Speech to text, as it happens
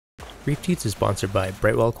ReefDudes is sponsored by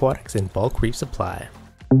Brightwell Aquatics and Bulk Reef Supply.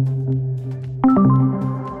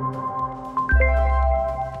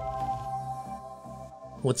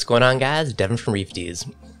 What's going on, guys? Devin from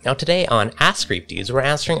ReefDudes. Now today on Ask ReefDudes, we're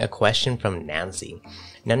answering a question from Nancy.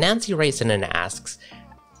 Now Nancy writes in and asks,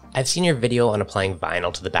 I've seen your video on applying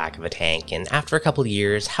vinyl to the back of a tank, and after a couple of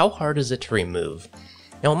years, how hard is it to remove?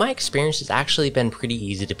 Now in my experience, it's actually been pretty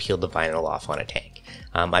easy to peel the vinyl off on a tank.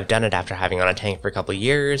 I've done it after having on a tank for a couple of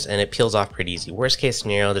years, and it peels off pretty easy. Worst case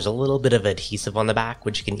scenario, there's a little bit of adhesive on the back,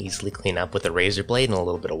 which you can easily clean up with a razor blade and a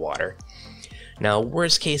little bit of water. Now,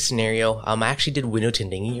 worst case scenario, I actually did window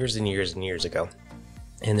tinting years and years and years ago.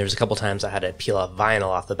 And there's a couple times I had to peel off vinyl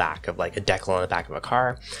off the back of like a decal on the back of a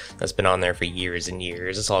car that's been on there for years and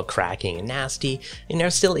years. It's all cracking and nasty, and I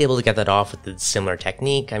was still able to get that off with a similar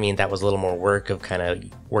technique. I mean, that was a little more work of kind of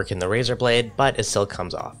working the razor blade, but it still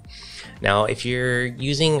comes off. Now, if you're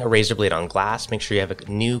using a razor blade on glass, make sure you have a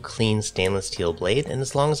new clean stainless steel blade, and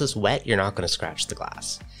as long as it's wet, you're not going to scratch the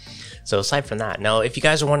glass. So aside from that, now if you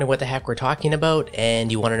guys are wondering what the heck we're talking about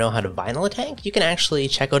and you want to know how to vinyl a tank, you can actually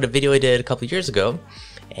check out a video I did a couple years ago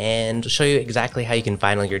and show you exactly how you can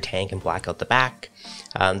vinyl your tank and black out the back.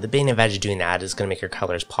 The main advantage of doing that is going to make your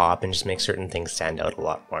colors pop and just make certain things stand out a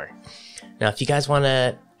lot more. Now if you guys want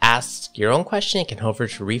to ask your own question, you can head over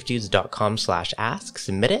to reefdudes.com/ask,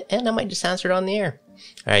 submit it, and I might just answer it on the air.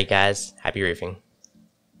 Alright guys, happy reefing.